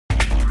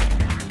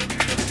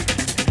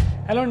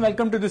Hello and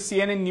welcome to the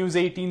CNN News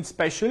 18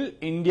 special.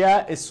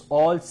 India is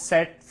all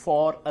set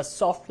for a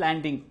soft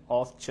landing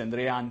of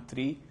Chandrayaan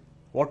 3.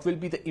 What will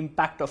be the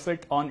impact of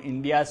it on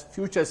India's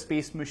future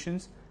space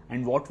missions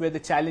and what were the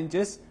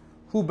challenges?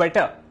 Who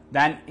better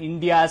than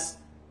India's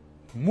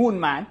moon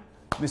man,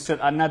 Mr.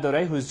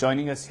 Annadurai, who is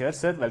joining us here.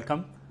 Sir,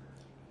 welcome.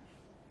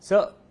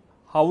 Sir,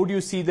 how would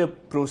you see the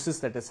process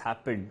that has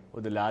happened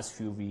over the last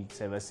few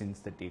weeks ever since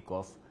the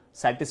takeoff?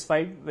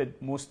 Satisfied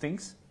with most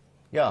things?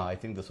 Yeah, I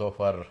think so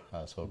far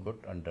so good,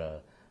 and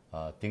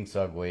things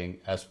are going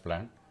as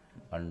planned,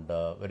 and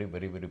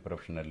very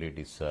professionally it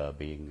is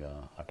being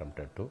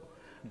attempted to.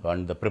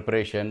 And the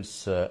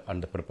preparations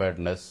and the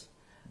preparedness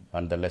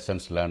and the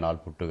lessons learned all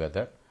put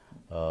together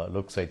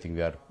looks, I think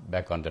we are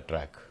back on the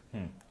track.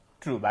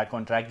 True, back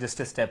on track, just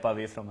a step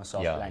away from a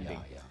soft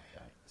landing. Yeah.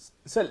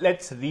 So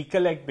let's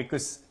recollect,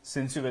 because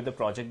since you were the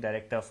project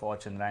director for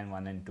Chandrayaan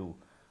 1 and 2,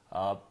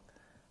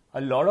 a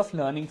lot of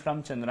learning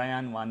from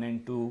Chandrayaan 1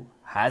 and 2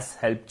 has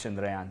helped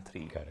Chandrayaan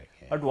 3. Correct.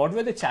 Yeah. But what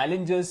were the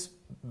challenges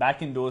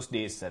back in those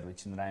days, sir,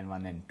 with Chandrayaan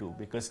 1 and 2?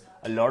 Because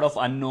a lot of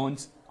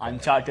unknowns,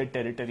 uncharted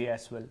territory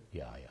as well.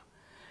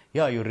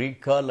 Yeah, you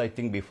recall, I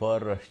think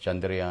before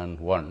Chandrayaan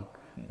 1,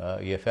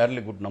 a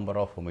fairly good number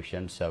of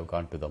missions have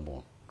gone to the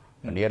moon.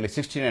 Nearly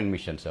 69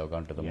 missions have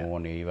gone to the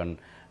moon, even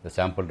the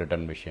sample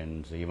return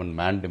missions, even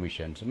manned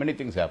missions, many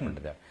things happened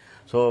there.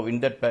 So in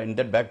that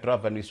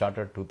backdrop, when we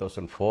started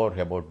 2004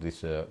 about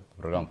this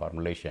program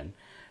formulation,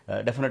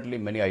 definitely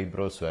many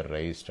eyebrows were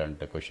raised and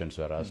the questions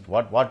were asked,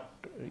 what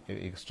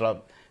extra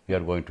we are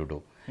going to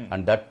do?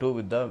 And that too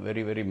with the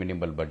very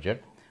minimal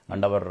budget,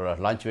 and our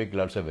launch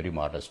vehicle also very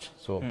modest.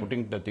 So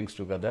putting the things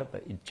together,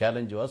 the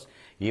challenge was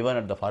even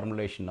at the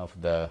formulation of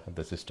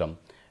the system,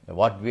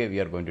 what way we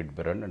are going to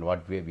depend and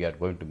what way we are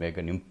going to make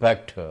an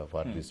impact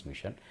for this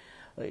mission.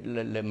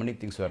 Many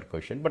things were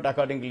questioned, but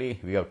accordingly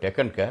we have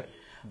taken care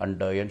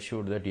and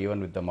ensured that even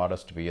with the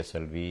modest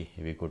PSLV,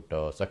 we could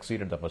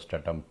succeed at the first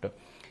attempt,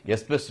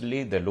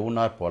 especially the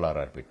lunar polar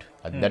orbit.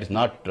 That is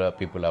not,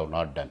 people have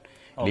not done,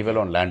 leave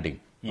alone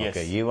landing. Yes.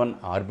 Okay, even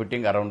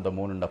orbiting around the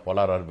moon in the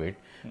polar orbit,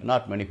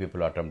 not many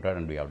people attempted,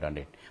 and we have done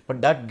it. But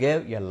that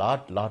gave a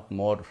lot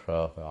more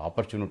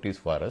opportunities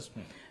for us,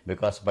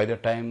 because by the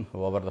time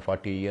over the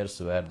 40 years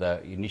where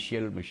the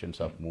initial missions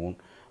of moon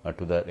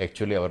to the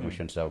actually our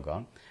missions have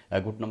gone, a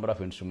good number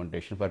of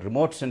instrumentation for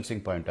remote sensing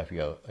point of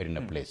view are in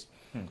a place.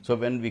 So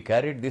when we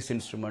carried these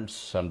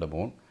instruments on the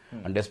moon,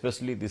 and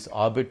especially this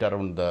orbit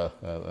around the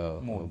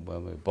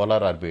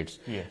polar orbits,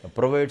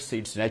 provides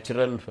its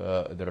natural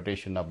the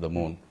rotation of the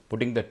moon.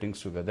 Putting the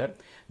things together,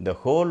 the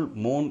whole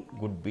moon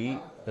could be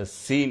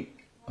seen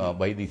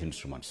by these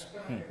instruments.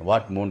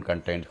 What moon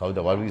contains,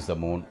 what is the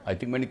moon, I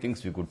think many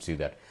things we could see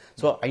that.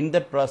 So in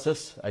that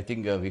process, I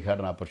think we had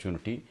an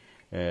opportunity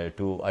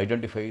to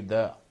identify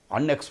the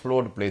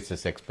unexplored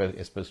places,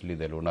 especially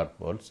the lunar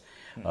poles,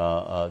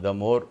 the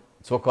more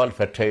so-called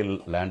fertile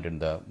land in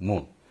the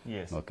moon.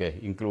 Yes. Okay,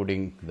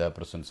 including the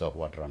presence of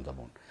water on the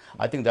moon.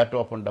 I think that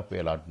opened up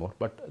a lot more.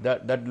 But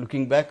that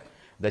looking back,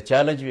 the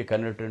challenge we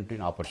converted into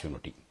an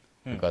opportunity,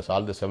 because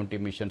all the 70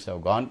 missions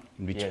have gone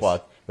in which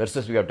path,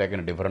 versus we have taken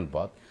a different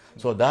path.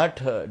 So that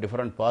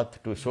different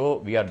path, to show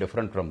we are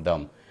different from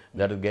them,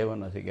 that gave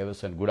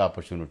us a good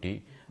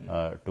opportunity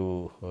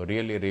to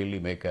really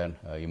make an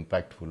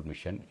impactful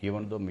mission,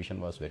 even though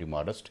mission was very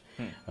modest,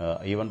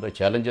 even the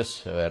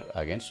challenges were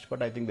against,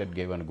 but I think that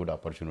gave a good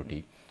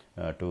opportunity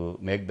to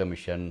make the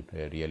mission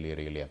really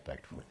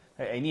impactful.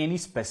 Any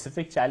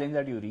specific challenge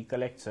that you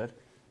recollect, sir,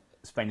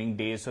 spending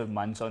days or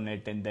months on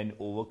it and then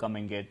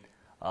overcoming it?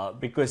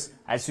 Because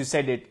as you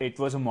said, it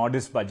was a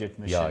modest budget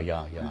mission.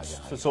 Yeah.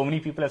 So many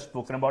people have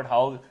spoken about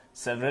how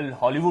several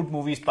Hollywood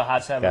movies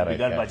perhaps have a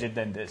bigger budget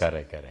than this.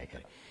 Correct.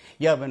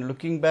 Yeah, when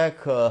looking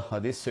back,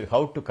 this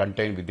how to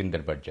contain within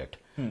their budget.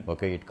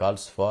 Okay, it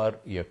calls for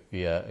a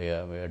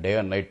day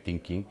and night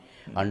thinking,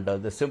 and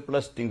the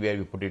simplest thing where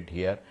we put it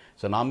here.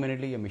 So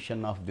nominally a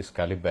mission of this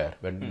caliber,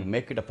 when you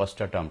make it a first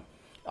attempt,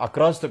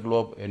 across the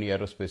globe, any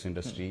aerospace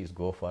industries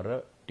go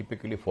for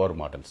typically 4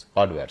 models,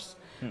 hardwares.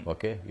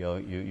 Okay,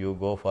 you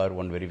go for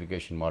one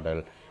verification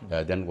model,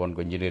 then one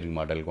engineering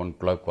model, one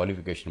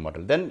qualification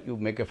model, then you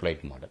make a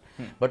flight model.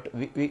 But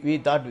we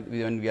thought,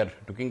 when we are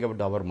talking about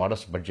our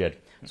modest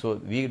budget,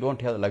 so we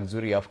don't have the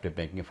luxury of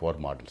making 4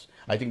 models.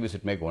 I think we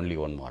should make only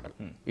 1 model.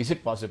 Is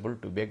it possible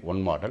to make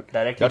 1 model?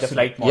 Directly the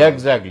flight model. Yeah,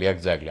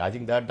 exactly. I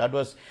think that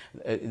was,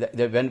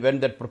 when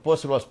that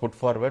proposal was put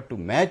forward to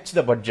match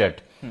the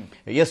budget,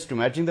 yes, to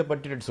matching the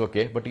budget it's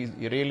okay, but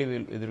you really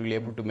will be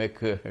able to make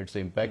its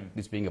impact,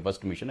 this being a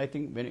first mission. I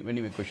think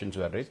many questions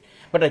were raised,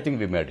 but I think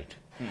we made it.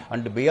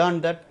 And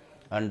beyond that,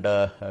 and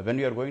when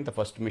we are going the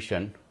first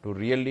mission to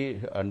really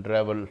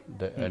unravel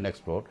and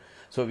explore,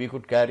 so we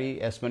could carry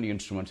as many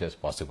instruments as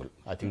possible.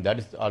 I think that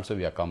is also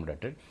we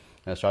accommodated,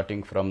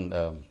 starting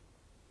from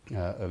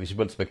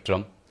visible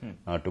spectrum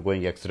to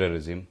going X-ray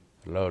regime,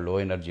 low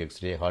energy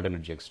X-ray, hard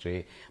energy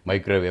X-ray,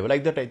 microwave.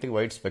 Like that, I think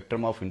wide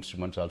spectrum of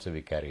instruments also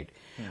we carried.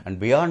 And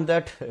beyond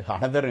that,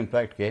 another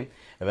impact came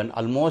when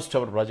almost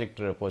our project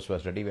post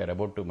was ready. We are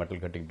about to metal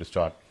cutting to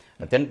start.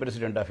 The then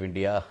President of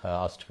India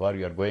asked for,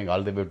 you are going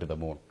all the way to the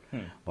moon.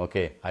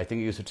 Okay, I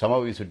think you should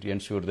somehow you should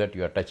ensure that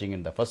you are touching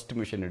in the first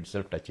mission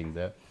itself, touching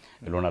the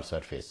lunar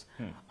surface,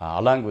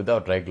 along with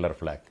our tricolor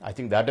flag. I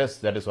think that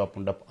is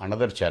opened up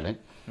another challenge,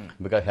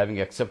 because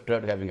having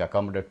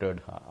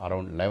accommodated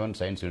around 11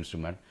 science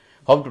instruments,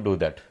 how to do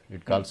that?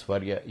 It calls for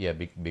a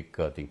big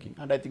thinking.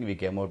 And I think we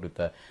came out with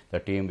the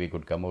team, we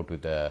could come out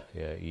with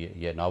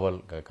a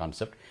novel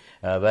concept,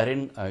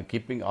 wherein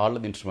keeping all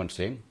of the instruments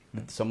same,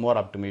 with some more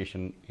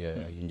optimization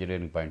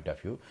engineering point of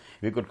view,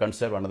 we could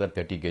conserve another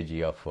 30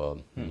 kg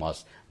of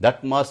mass.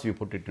 That mass we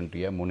put it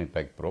into a moon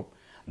impact probe.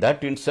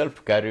 That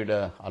itself carried,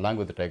 along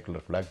with the tricolor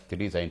flag,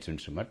 3 science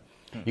instruments,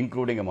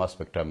 including a mass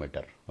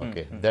spectrometer.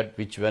 Okay, that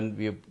which when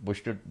we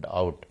pushed it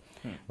out,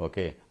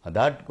 okay,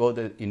 that go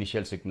the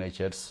initial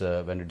signatures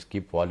when it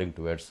keep falling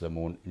towards the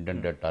moon,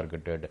 intended,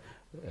 targeted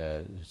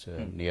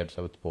near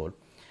South Pole.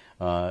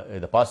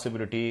 The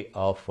possibility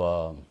of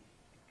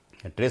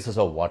traces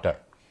of water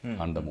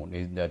on the moon.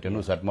 In the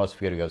tenuous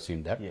atmosphere, we have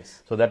seen that.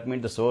 Yes. So that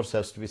means the source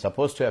has to be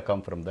supposed to have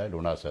come from the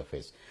lunar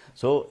surface.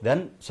 So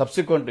then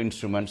subsequent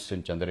instruments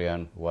in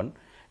Chandrayaan 1,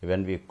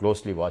 when we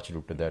closely watched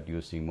to that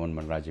using moon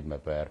mineralogy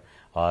mapper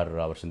or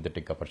our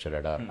synthetic aperture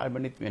radar,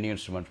 and many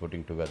instruments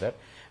putting together,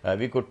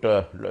 we could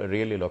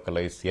really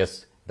localize,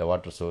 yes, the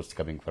water source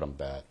coming from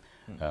the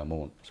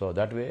moon. So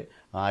that way,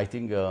 I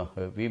think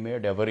we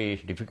made every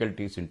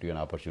difficulties into an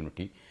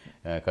opportunity,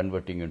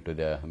 converting into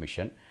the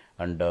mission.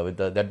 And with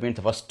that means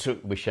the first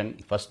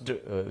mission,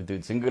 with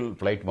the single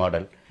flight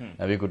model,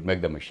 we could make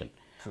the mission.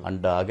 True.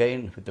 And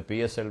again, with the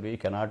PSL, we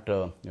cannot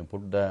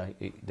put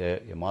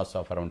the mass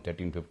of around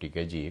 1350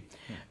 kg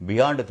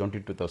beyond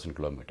 22,000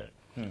 kilometers.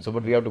 So,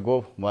 but we have to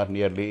go more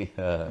nearly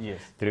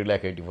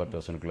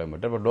 3,84,000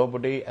 kilometers. But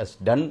nobody has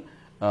done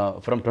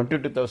from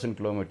 22,000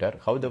 kilometers,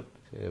 how the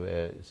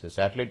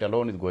satellite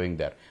alone is going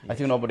there. I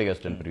think nobody has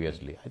done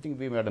previously. I think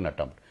we made an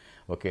attempt.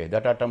 Okay,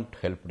 that attempt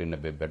helped in a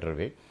better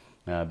way.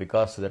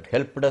 Because that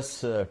helped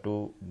us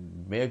to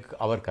make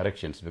our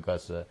corrections,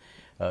 because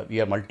we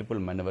have multiple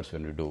maneuvers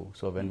when we do.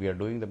 So when we are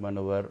doing the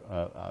maneuver,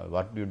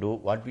 what we do,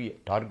 what we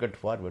target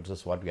for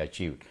versus what we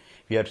achieved,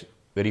 we are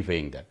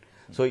verifying that.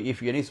 So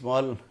if any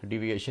small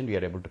deviation, we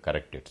are able to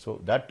correct it.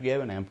 So that gave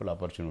an ample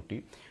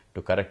opportunity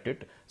to correct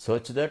it,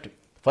 such that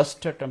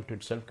first attempt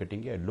itself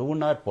getting a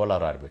lunar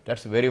polar orbit.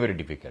 That's very, very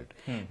difficult,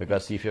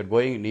 because if you're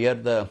going near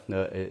the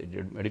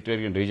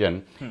Mediterranean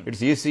region,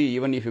 it's easy.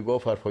 Even if you go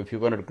for a few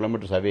hundred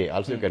kilometers away,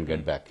 also you can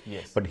get back.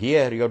 Yes. But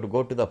here you have to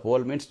go to the pole,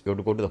 means you have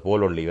to go to the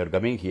pole only. You are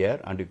coming here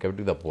and you come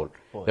to the pole.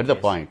 That's the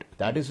point.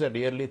 That is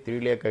nearly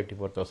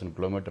 3,84,000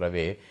 kilometers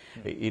away.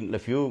 In a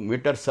few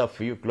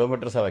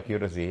kilometers of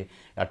accuracy,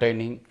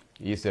 attaining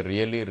is a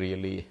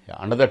really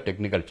another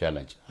technical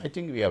challenge. I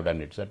think we have done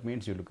it. So that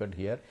means you look at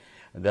here,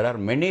 there are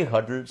many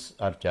hurdles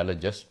or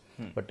challenges,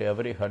 but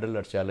every hurdle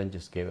or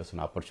challenges gave us an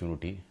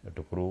opportunity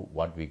to prove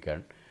what we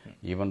can.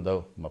 Even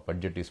though my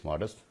budget is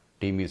modest,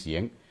 team is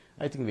young,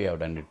 I think we have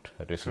done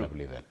it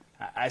reasonably well.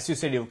 As you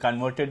said, you've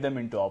converted them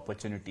into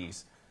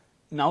opportunities.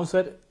 Now,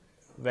 sir,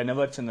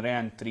 whenever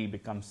Chandrayaan 3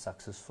 becomes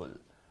successful,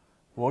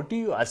 what do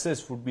you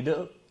assess would be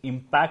the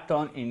impact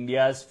on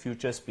India's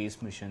future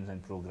space missions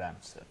and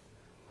programs, sir?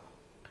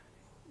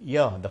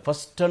 Yeah, the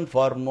first and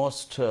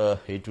foremost,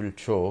 it will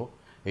show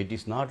it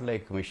is not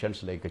like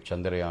missions like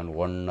Chandrayaan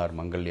 1 or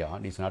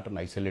Mangalyaan. It's not an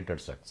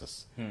isolated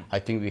success. I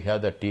think we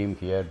have the team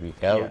here, we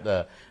have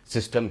the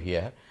system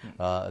here.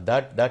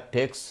 That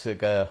takes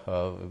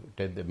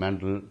the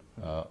mantle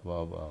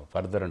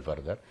further and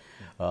further.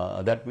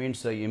 That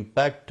means the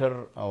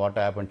impactor, what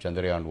happened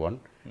Chandrayaan 1,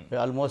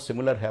 almost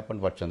similar happened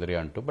for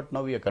Chandrayaan 2, but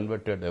now we have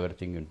converted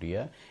everything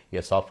into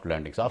a soft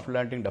landing. Soft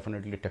landing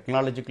definitely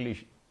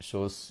technologically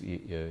shows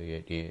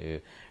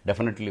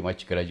definitely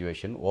much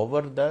graduation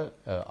over the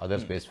other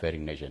spacefaring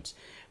nations.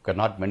 Because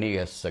not many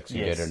has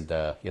succeeded in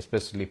the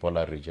especially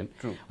polar region.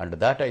 True. And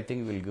that I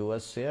think will give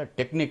us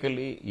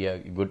technically a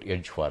good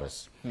edge for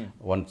us.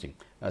 One thing.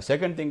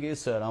 Second thing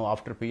is now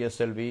after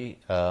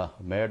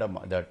PSLV made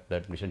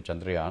that mission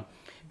Chandrayaan,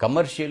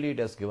 commercially it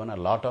has given a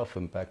lot of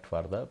impact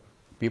for the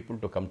people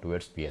to come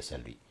towards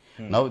PSLV.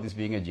 Now this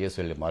being a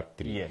GSLV Mark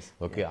III. Yes.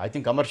 Okay, I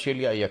think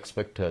commercially I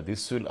expect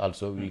this will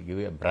also will give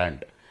a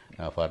brand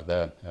for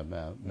the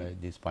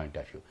this point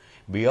of view.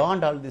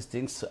 Beyond all these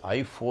things,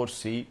 I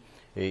foresee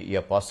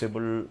a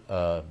possible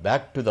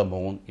back to the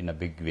moon in a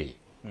big way.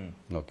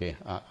 Okay,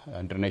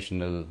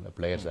 international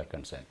players are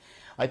concerned.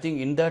 I think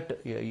in that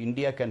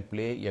India can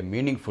play a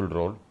meaningful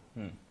role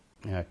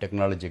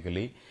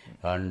technologically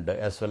and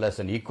as well as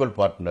an equal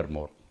partner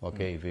more.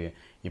 Okay,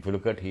 if you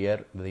look at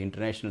here, the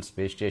International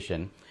Space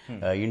Station,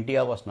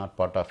 India was not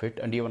part of it,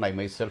 and even I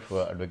myself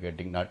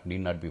advocating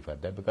need not be for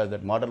that, because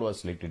that model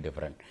was slightly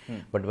different.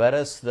 But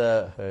whereas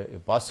the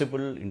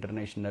possible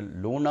International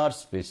Lunar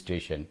Space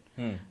Station,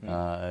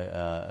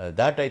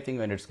 that I think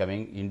when it's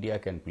coming, India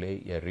can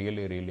play a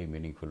really, really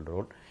meaningful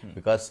role,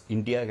 because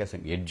India has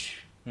an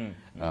edge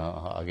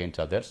against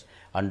others.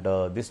 And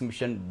this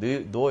mission,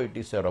 though it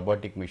is a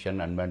robotic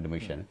mission, unmanned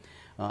mission,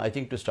 I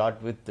think to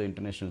start with, the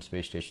International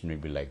Space Station will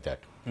be like that,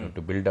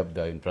 to build up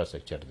the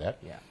infrastructure there.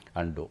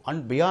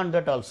 And beyond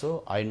that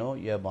also, I know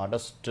a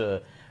modest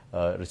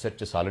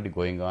research is already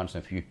going on,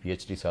 some few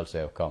PhDs also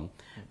have come,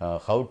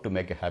 how to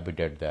make a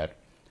habitat there.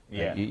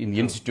 In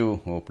in situ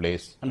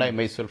place, and I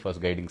myself was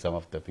guiding some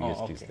of the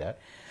PhDs there.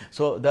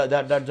 So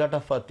that sort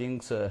of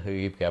things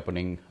keep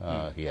happening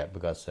here,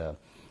 because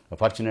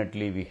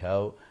fortunately we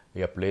have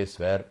a place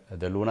where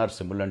the lunar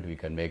simulant we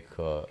can make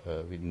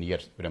near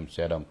from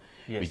Salem,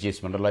 which is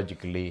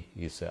mineralogically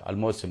is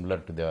almost similar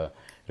to the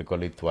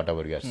regolith,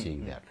 whatever we are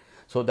seeing there.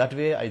 So that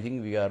way, I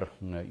think we are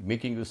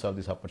making use of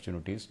these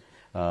opportunities,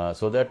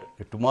 so that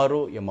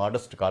tomorrow a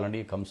modest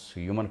colony comes,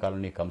 human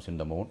colony comes in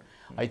the moon.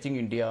 I think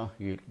India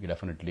will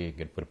definitely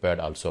get prepared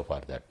also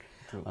for that.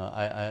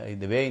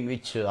 The way in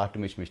which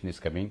Artemis mission is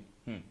coming,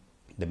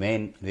 the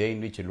way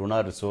in which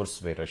lunar resource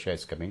by Russia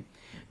is coming,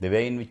 the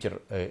way in which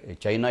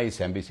China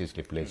is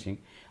ambitiously replacing,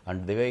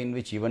 and the way in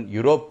which even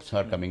Europe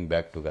are coming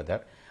back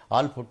together,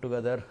 all put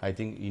together, I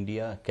think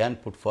India can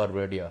put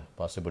forward a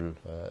possible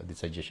the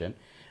suggestion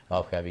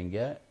of having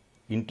a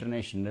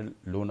international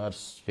lunar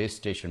space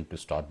station to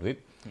start with.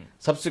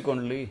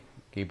 Subsequently,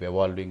 keep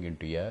evolving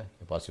into a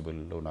possible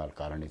lunar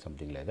colony,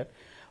 something like that.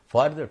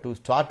 Further, to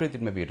start with,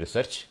 it may be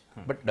research,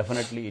 but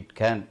definitely it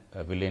can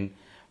will in.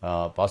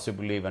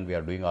 Possibly when we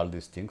are doing all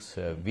these things,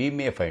 we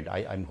may find,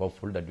 I'm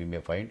hopeful that we may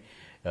find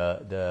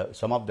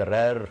some of the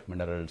rare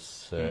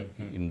minerals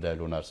in the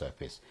lunar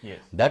surface.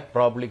 That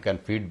probably can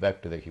feed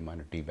back to the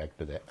humanity, back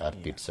to the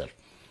earth itself.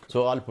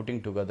 So all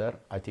putting together,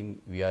 I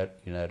think we are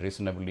in a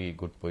reasonably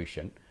good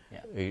position,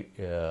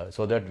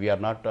 so that we are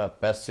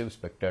not passive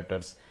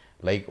spectators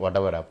like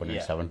whatever happened in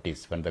the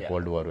 70s when the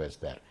Cold War was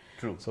there.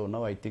 So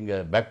now I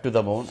think back to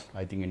the moon,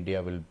 I think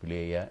India will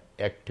play a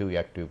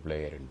active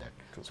player in that.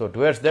 So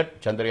towards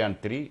that, Chandrayaan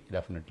 3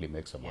 definitely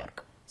makes a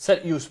mark. Sir,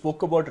 you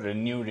spoke about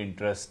renewed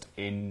interest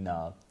in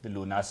the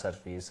lunar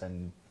surface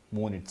and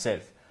moon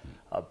itself.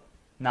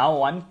 Now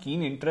one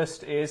keen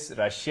interest is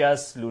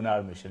Russia's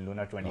lunar mission,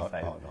 Luna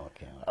 25.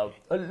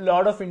 A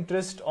lot of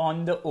interest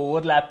on the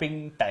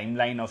overlapping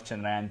timeline of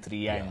Chandrayaan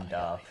 3 and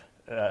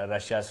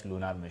Russia's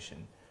lunar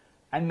mission.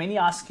 And many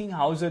asking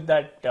how is it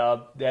that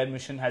their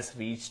mission has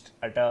reached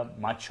at a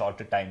much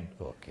shorter time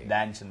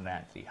than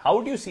Chandrayaan 3.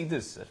 How do you see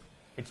this, sir?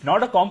 It's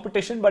not a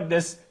competition, but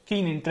there's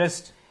keen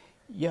interest.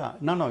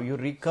 No, you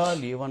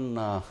recall even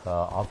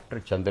after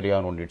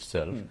Chandrayaan 1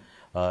 itself,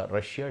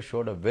 Russia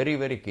showed a very,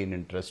 very keen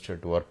interest to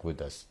work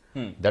with us.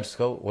 That's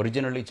how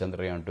originally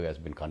Chandrayaan 2 has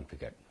been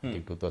configured.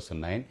 In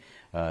 2009,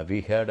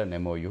 we had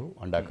an MOU,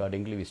 and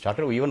accordingly we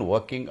started even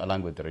working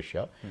along with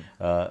Russia.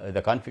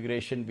 The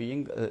configuration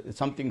being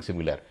something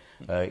similar.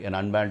 An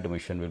unmanned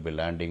mission will be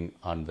landing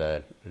on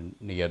the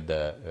near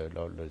the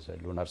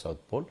lunar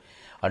south pole,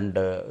 and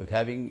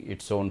having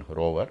its own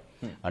rover.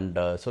 And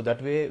so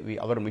that way,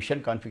 our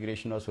mission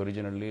configuration was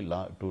originally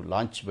to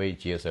launch by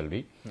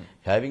GSLV,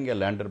 having a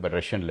lander by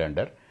Russian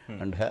lander,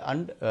 and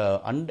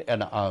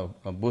a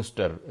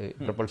booster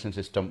propulsion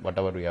system,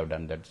 whatever we have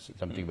done, that's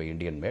something by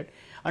Indian made,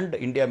 and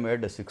India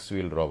made a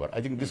 6-wheel rover.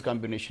 I think this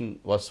combination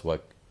was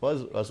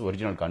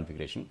original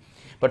configuration,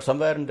 but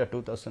somewhere in the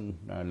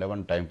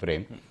 2011 time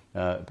frame,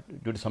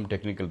 due to some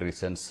technical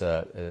reasons,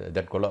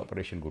 that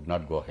collaboration could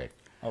not go ahead.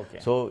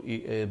 So,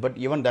 but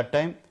even that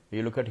time,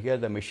 you look at here,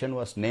 the mission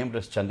was named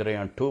as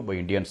Chandrayaan 2 by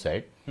Indian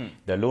side.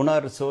 The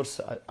lunar resource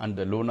and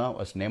the Luna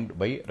was named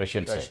by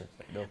Russian side.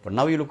 But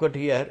now you look at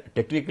here,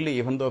 technically,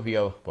 even though we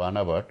have one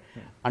about,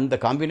 and the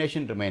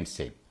combination remains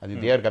same. I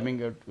think they are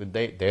coming out with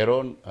their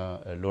own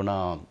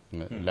Luna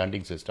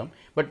landing system,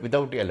 but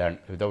without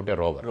a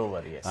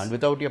rover, and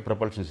without a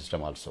propulsion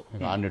system also.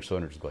 On its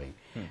own, it's going.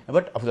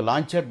 But of the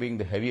launcher being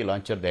the heavy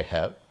launcher they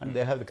have, and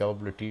they have the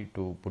capability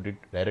to put it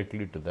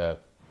directly to the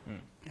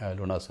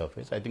lunar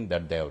surface. I think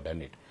that they have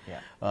done it.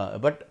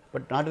 But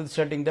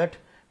notwithstanding that,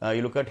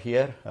 you look at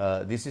here,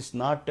 this is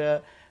not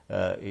a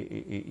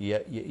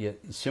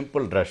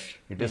simple rush.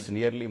 It is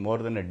nearly more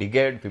than a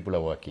decade people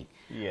are working.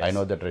 I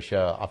know that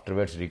Russia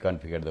afterwards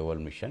reconfigured the whole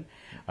mission,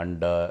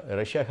 and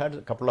Russia had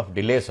a couple of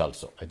delays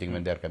also. I think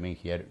when they are coming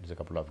here, there's a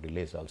couple of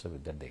delays also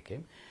with that they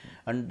came.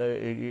 And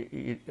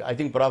I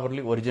think probably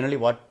originally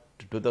what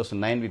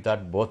 2009 we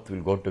thought both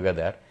will go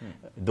together,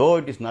 though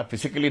it is not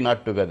physically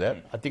not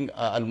together. I think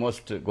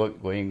almost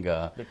going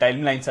the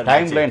timelines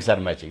are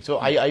matching. So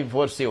I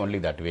foresee only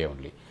that way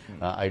only.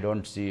 I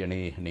don't see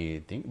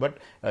anything, but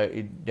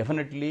it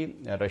definitely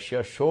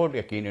Russia showed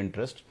a keen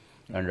interest,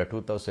 and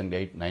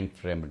 2008-9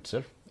 frame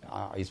itself.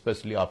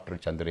 especially after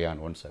Chandrayaan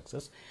 1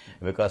 success,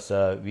 because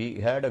we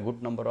had a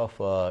good number of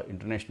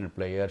international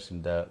players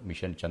in the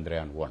mission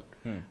Chandrayaan 1.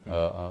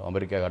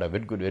 America had a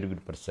very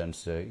good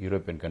presence,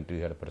 European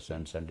countries had a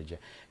presence, and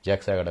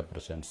JAXA had a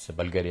presence,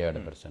 Bulgaria had a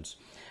presence.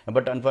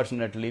 But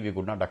unfortunately, we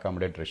could not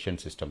accommodate Russian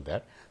system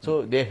there.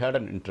 So they had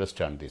an interest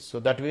on this. So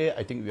that way,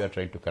 I think we are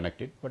trying to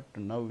connect it. But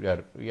now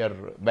we are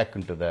back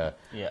into the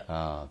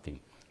thing.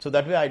 So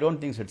that way, I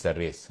don't think it's a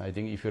race. I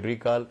think if you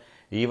recall,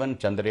 even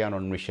Chandrayaan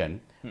 1 mission,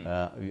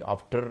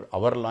 after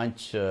our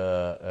launch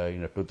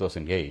in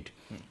 2008,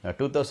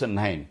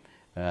 2009,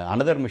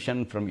 another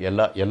mission from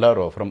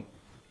LRO from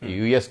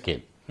US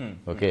came.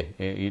 Okay,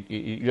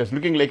 it was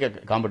looking like a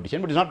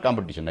competition, but it's not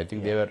competition. I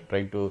think they were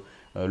trying to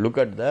look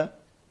at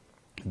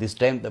this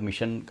time the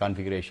mission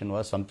configuration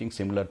was something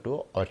similar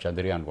to our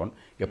Chandrayaan 1,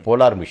 a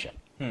polar mission,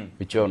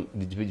 which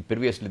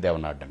previously they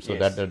have not done. So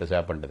that has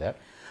happened there.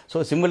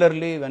 So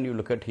similarly, when you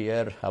look at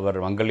here, our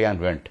Mangalyaan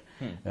went.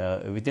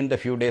 Within the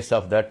few days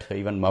of that,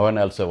 even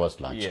Mavan also was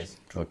launched. Yes.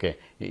 Okay,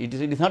 it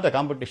is not a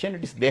competition.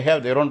 It is they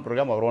have their own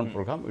program, our own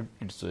program.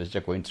 It's just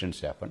a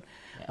coincidence happened.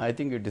 I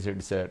think it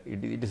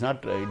is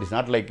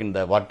not like in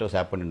the what was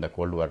happened in the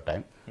Cold War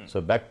time.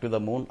 So back to the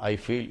moon, I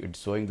feel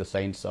it's showing the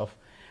signs of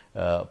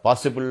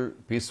possible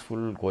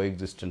peaceful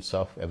coexistence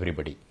of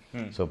everybody.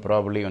 So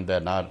probably on the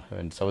north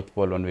and south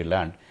pole when we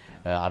land,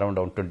 around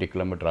 20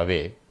 kilometers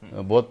away,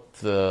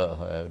 both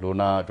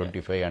Luna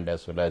 25 and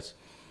as well as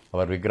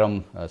our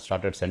Vikram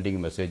started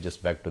sending messages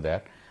back to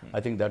that.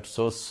 I think that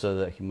shows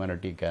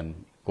humanity can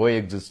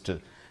coexist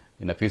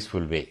in a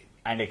peaceful way.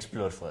 And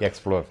explore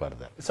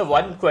further. So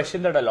one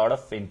question that a lot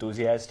of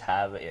enthusiasts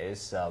have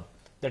is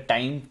the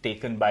time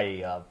taken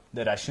by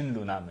the Russian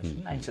Luna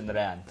mission and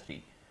Chandrayaan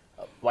 3.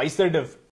 Why is there